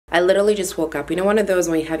I literally just woke up. You know, one of those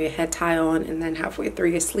when you have your head tie on and then halfway through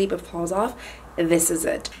your sleep it falls off? This is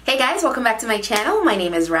it. Hey guys, welcome back to my channel. My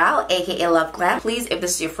name is Ral, aka Loveglam. Please, if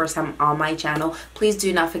this is your first time on my channel, please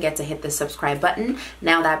do not forget to hit the subscribe button.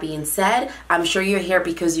 Now that being said, I'm sure you're here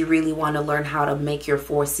because you really want to learn how to make your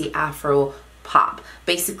 4C afro pop,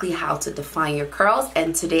 basically how to define your curls,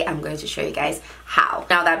 and today I'm going to show you guys how.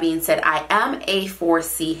 Now that being said, I am a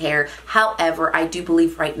 4C hair, however I do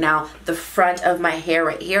believe right now the front of my hair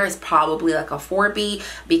right here is probably like a 4B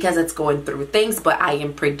because it's going through things, but I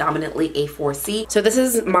am predominantly a 4C. So this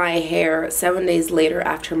is my hair 7 days later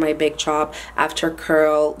after my big chop, after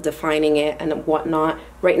curl, defining it and whatnot.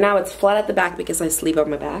 Right now it's flat at the back because I sleep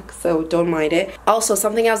on my back, so don't mind it. Also,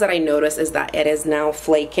 something else that I noticed is that it is now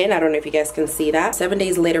flaking. I don't know if you guys can see that. 7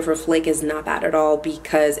 days later for flake is not bad at all,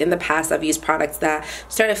 because in the past I've used products that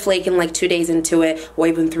started flaking like 2 days into it or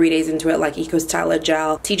even 3 days into it, like Eco Styler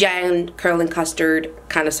Gel. TGI Curl and Custard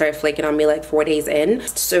kind of started flaking on me like 4 days in.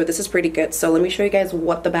 So this is pretty good. So let me show you guys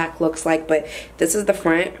what the back looks like, but this is the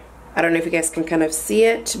front. I don't know if you guys can kind of see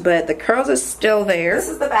it, but the curls are still there. This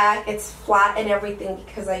is the back. It's flat and everything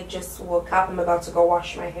because I just woke up. I'm about to go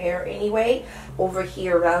wash my hair anyway. Over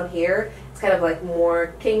here, around here, it's kind of like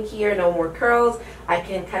more kinkier, no more curls. I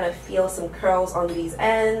can kind of feel some curls on these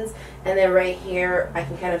ends. And then right here, I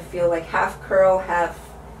can kind of feel like half curl, half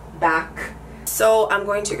back. So I'm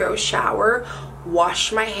going to go shower,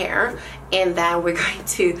 wash my hair, and then we're going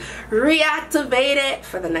to reactivate it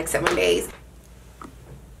for the next 7 days.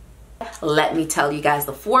 Let me tell you guys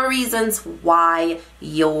the 4 reasons why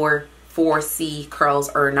your 4C curls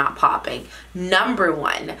are not popping. Number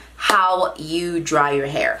 1, how you dry your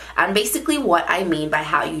hair. And basically what I mean by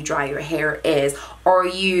how you dry your hair is, are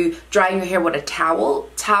you drying your hair with a towel?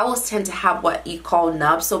 Towels tend to have what you call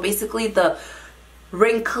nubs. So basically the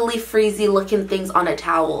wrinkly, frizzy looking things on a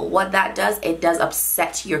towel, what that does, it does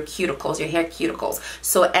upset your cuticles, your hair cuticles.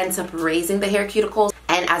 So it ends up raising the hair cuticles,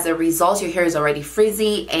 and as a result your hair is already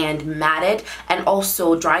frizzy and matted. And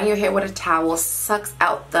also drying your hair with a towel sucks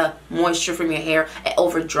out the moisture from your hair. It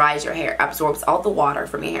over dries your hair, absorbs all the water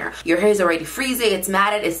from your hair. Your hair is already frizzy, it's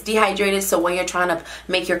matted, it's dehydrated, so when you're trying to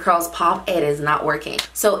make your curls pop, it is not working.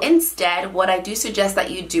 So instead, what I do suggest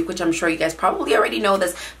that you do, which I'm sure you guys probably already know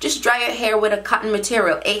this, just dry your hair with a cotton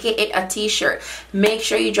material, aka a t-shirt. Make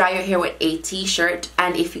sure you dry your hair with a t-shirt,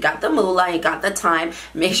 and if you got the moolah, you got the time,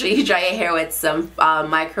 make sure you dry your hair with some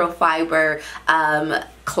microfiber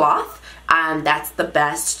cloth. That's the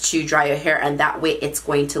best to dry your hair, and that way it's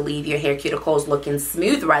going to leave your hair cuticles looking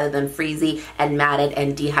smooth rather than frizzy and matted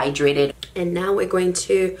and dehydrated. And now we're going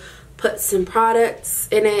to put some products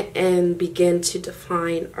in it and begin to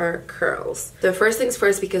define our curls. The first things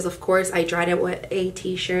first, because of course I dried it with a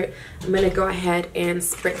t-shirt, I'm gonna go ahead and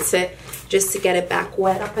spritz it just to get it back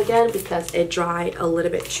wet up again because it dried a little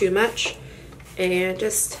bit too much, and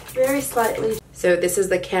just very slightly. So this is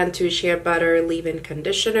the Cantu Shea Butter Leave-In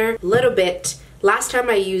Conditioner. A little bit. Last time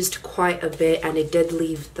I used quite a bit and it did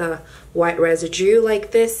leave the white residue like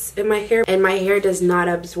this in my hair, and my hair does not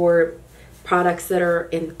absorb products that are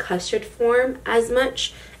in custard form as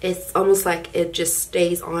much. It's almost like it just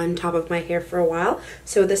stays on top of my hair for a while.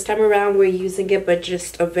 So this time around we're using it, but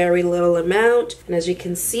just a very little amount, and as you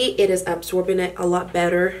can see it is absorbing it a lot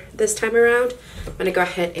better this time around. I'm gonna go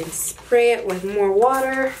ahead and spray it with more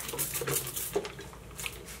water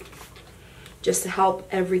just to help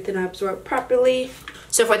everything absorb properly.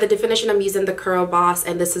 So for the definition, I'm using the Curl Boss,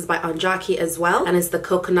 and this is by Anjaki as well, and it's the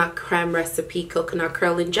coconut creme recipe coconut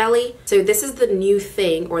curling jelly. So this is the new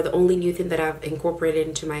thing, or the only new thing that I've incorporated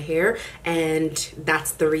into my hair, and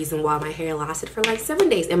that's the reason why my hair lasted for like 7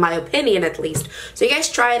 days, in my opinion at least. So you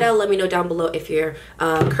guys try it out, let me know down below if your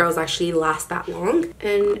curls actually last that long.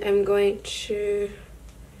 And I'm going to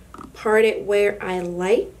part it where I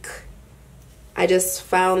like. I just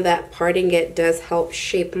found that parting it does help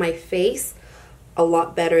shape my face a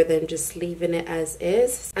lot better than just leaving it as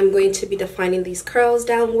is. I'm going to be defining these curls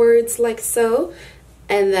downwards like so,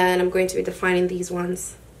 and then I'm going to be defining these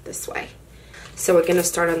ones this way. So we're gonna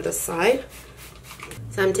start on this side.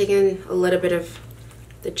 So I'm taking a little bit of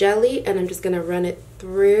the jelly and I'm just gonna run it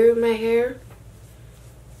through my hair,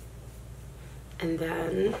 and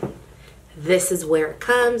then this is where it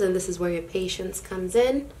comes, and this is where your patience comes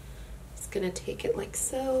in. Just gonna take it like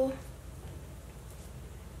so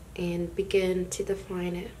and begin to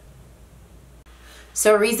define it.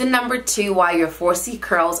 So reason number 2 why your 4C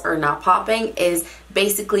curls are not popping is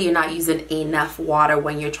basically you're not using enough water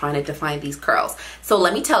when you're trying to define these curls. So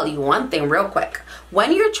let me tell you one thing real quick.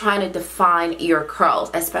 When you're trying to define your curls,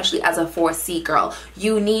 especially as a 4C girl,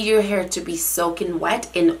 you need your hair to be soaking wet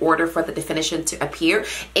in order for the definition to appear.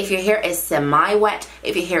 If your hair is semi-wet,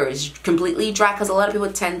 if your hair is completely dry, because a lot of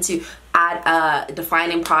people tend to add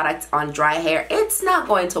defining products on dry hair, it's not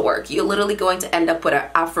going to work. You're literally going to end up with an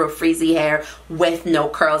afro frizzy hair with no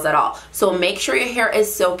curls at all. So make sure your hair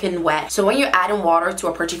is soaking wet. So when you're adding water to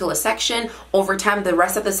a particular section, over time the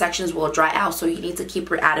rest of the sections will dry out. So you need to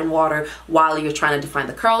keep adding water while you're trying to define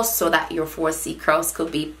the curls so that your 4C curls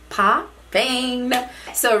could be popping.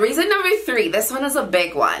 So reason number 3, this one is a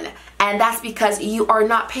big one. And that's because you are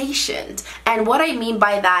not patient. And what I mean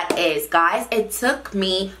by that is, guys, it took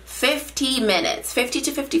me 50 minutes, 50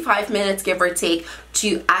 to 55 minutes, give or take,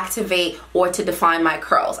 to activate or to define my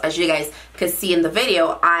curls. As you guys could see in the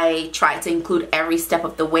video, I tried to include every step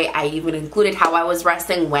of the way. I even included how I was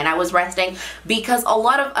resting, when I was resting, because a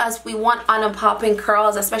lot of us, we want unpopping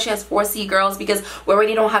curls, especially as 4C girls, because we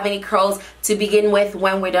already don't have any curls to begin with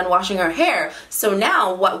when we're done washing our hair. So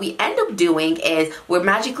now what we end up doing is we're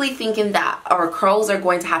magically thinking that our curls are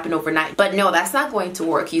going to happen overnight. But no, that's not going to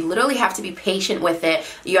work. You literally have to be patient with it.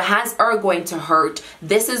 Your hands are going to hurt.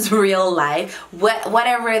 This is real life.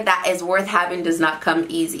 Whatever that is worth having does not come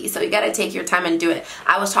easy. So you gotta take your time and do it.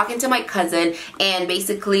 I was talking to my cousin, and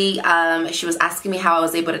basically she was asking me how I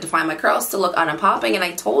was able to define my curls to look unpopping, and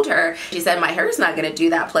I told her, she said, my hair is not gonna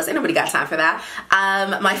do that. Plus, ain't nobody got time for that.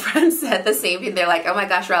 My friends said the same thing. They're like, oh my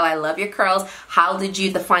gosh, Ral, I love your curls. How did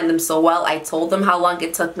you define them so well? I told them how long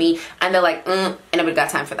it took me, and they're like, ain't nobody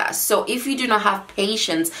got time for that. So if you do not have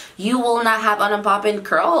patience, you will not have unpopping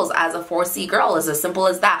curls as a 4C girl. It's as simple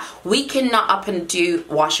as that. We cannot up and do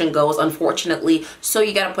wash and goes, unfortunately, so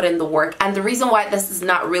you gotta put in the work. And the reason why this is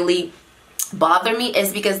not really bother me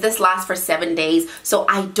is because this lasts for 7 days, so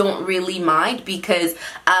I don't really mind, because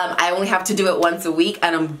I only have to do it once a week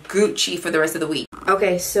and I'm Gucci for the rest of the week.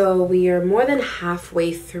 Okay, so we are more than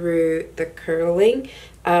halfway through the curling.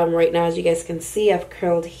 Right now, as you guys can see, I've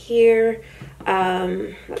curled here.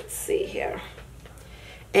 Let's see here.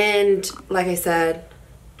 And like I said,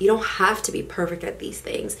 you don't have to be perfect at these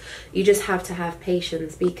things. You just have to have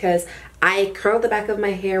patience, because I curl the back of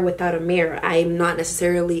my hair without a mirror. I'm not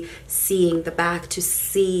necessarily seeing the back to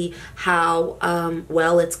see how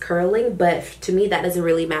well it's curling, but to me that doesn't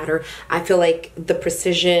really matter. I feel like the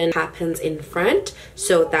precision happens in front,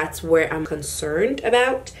 so that's where I'm concerned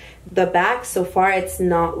about. The back, so far it's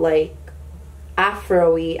not like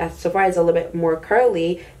afro-y, so far it's a little bit more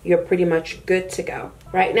curly. You're pretty much good to go.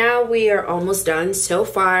 Right now we are almost done. So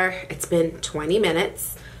far it's been 20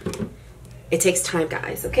 minutes. It takes time,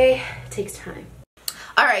 guys, okay? It takes time.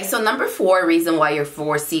 Alright, so number 4 reason why your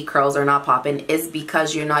 4C curls are not popping is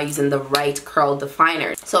because you're not using the right curl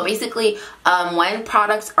definer. So basically, when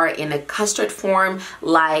products are in a custard form,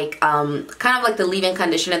 like kind of like the leave-in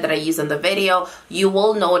conditioner that I use in the video, you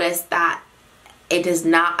will notice that it does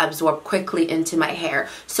not absorb quickly into my hair.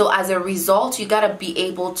 So as a result, you gotta be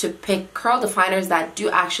able to pick curl definers that do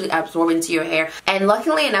actually absorb into your hair. And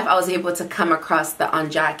luckily enough, I was able to come across the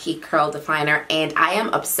Onjaki curl definer, and I am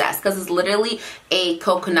obsessed because it's literally a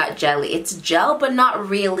coconut jelly. It's gel, but not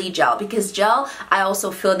really gel, because gel, I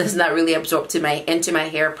also feel, does not really absorb into my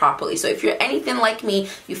hair properly. So if you're anything like me,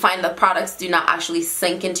 you find the products do not actually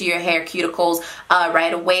sink into your hair cuticles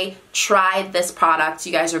right away, try this product.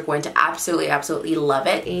 You guys are going to absolutely love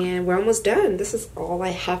it. And we're almost done. This is all I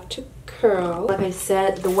have to curl. Like I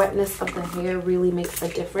said, the wetness of the hair really makes a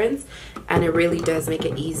difference, and it really does make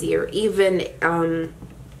it easier, even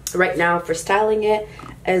right now for styling it,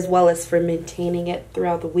 as well as for maintaining it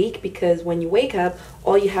throughout the week, because when you wake up,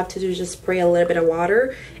 all you have to do is just spray a little bit of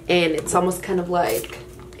water, and it's almost kind of like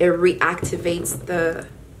it reactivates the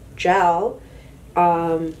gel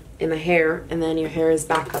in the hair, and then your hair is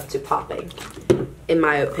back up to popping, in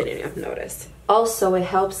my opinion, I've noticed. Also, it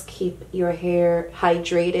helps keep your hair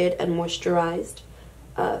hydrated and moisturized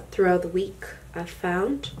throughout the week, I've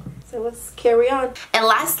found. So let's carry on. And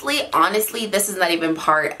lastly, honestly, this is not even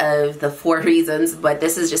part of the 4 reasons, but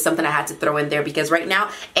this is just something I had to throw in there because right now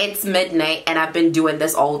it's midnight and I've been doing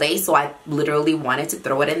this all day, so I literally wanted to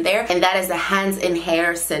throw it in there. And that is the hands in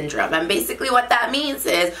hair syndrome. And basically what that means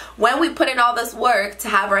is when we put in all this work to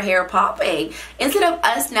have our hair popping, instead of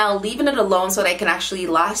us now leaving it alone so that it can actually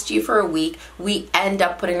last you for a week, we end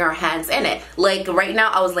up putting our hands in it. Like right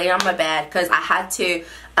now, I was laying on my bed because I had to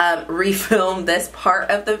refilm this part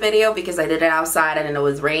of the video because I did it outside and it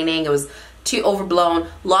was raining. It was too overblown.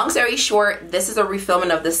 Long story short, this is a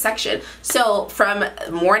refilming of this section. So from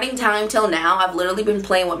morning time till now, I've literally been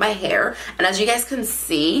playing with my hair, and as you guys can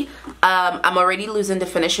see, I'm already losing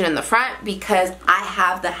definition in the front because I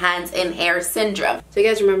have the hands in hair syndrome. So you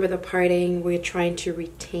guys remember the parting? We're trying to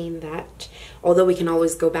retain that, although we can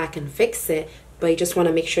always go back and fix it, but you just want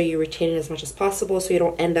to make sure you retain it as much as possible so you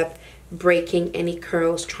don't end up breaking any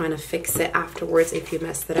curls trying to fix it afterwards if you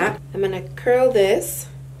messed it up. I'm gonna curl this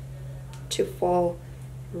to fall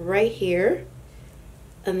right here,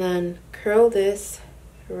 and then curl this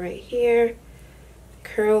right here,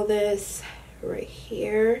 curl this right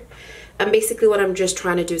here. And basically what I'm just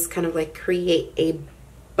trying to do is kind of like create a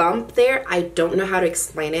bump there. I don't know how to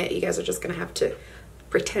explain it. You guys are just gonna have to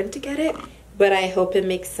pretend to get it, but I hope it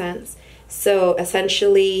makes sense. So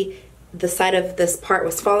essentially the side of this part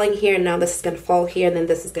was falling here, and now this is gonna fall here, and then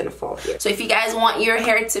this is gonna fall here. So if you guys want your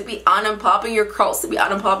hair to be on and popping, your curls to be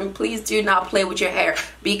on and popping, please do not play with your hair,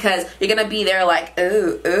 because you're gonna be there like,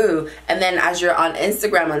 ooh, ooh. And then as you're on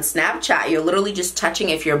Instagram and Snapchat, you're literally just touching.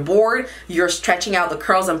 If you're bored, you're stretching out the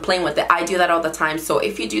curls and playing with it. I do that all the time. So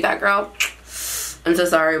if you do that, girl, I'm so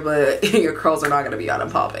sorry, but your curls are not gonna be on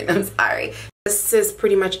and popping. I'm sorry. This is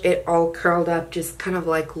pretty much it, all curled up, just kind of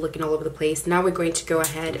like looking all over the place. Now we're going to go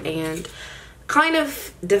ahead and kind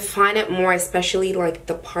of define it more, especially like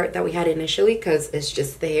the part that we had initially, because it's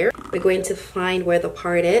just there. We're going to find where the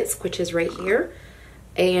part is, which is right here.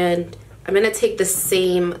 And I'm going to take the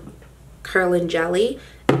same curling jelly,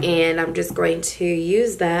 and I'm just going to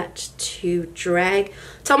use that to drag.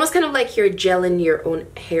 It's almost kind of like you're gelling your own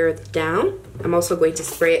hair down. I'm also going to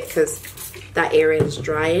spray it because that area is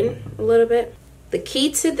drying a little bit. The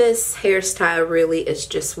key to this hairstyle really is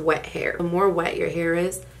just wet hair. The more wet your hair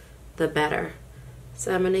is, the better.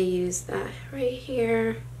 So I'm gonna use that right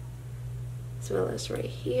here, as well as right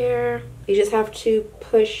here. You just have to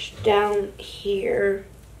push down here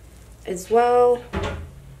as well.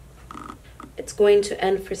 It's going to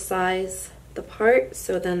emphasize the part,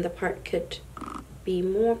 so then the part could be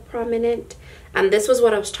more prominent. And this was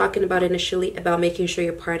what I was talking about initially, about making sure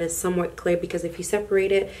your part is somewhat clear, because if you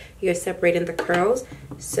separate it, you're separating the curls.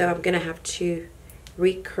 So I'm gonna have to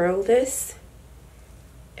recurl this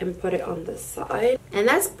and put it on the side. And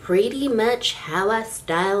that's pretty much how I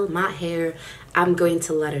style my hair. I'm going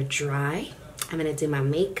to let it dry. I'm gonna do my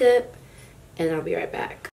makeup, and I'll be right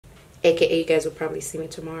back. AKA you guys will probably see me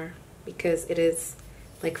tomorrow, because it is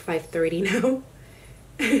like 5:30 now.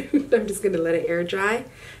 I'm just gonna let it air dry,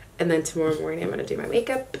 and then tomorrow morning I'm gonna do my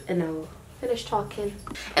makeup, and I'll finish talking.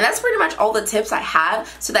 And that's pretty much all the tips I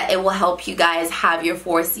have, so that it will help you guys have your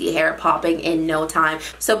 4C hair popping in no time.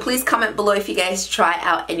 So please comment below if you guys try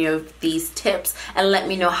out any of these tips, and let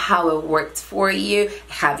me know how it worked for you.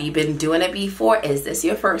 Have you been doing it before? Is this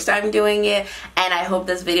your first time doing it? And I hope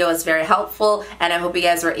this video was very helpful, and I hope you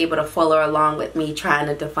guys were able to follow along with me trying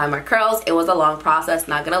to define my curls. It was a long process,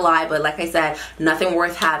 not gonna lie, but like I said, nothing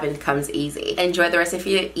worth having comes easy. Enjoy the rest of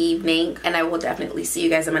your evening, and I will definitely see you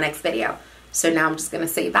guys in my next video. So now I'm just gonna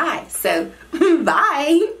say bye. So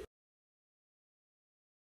bye.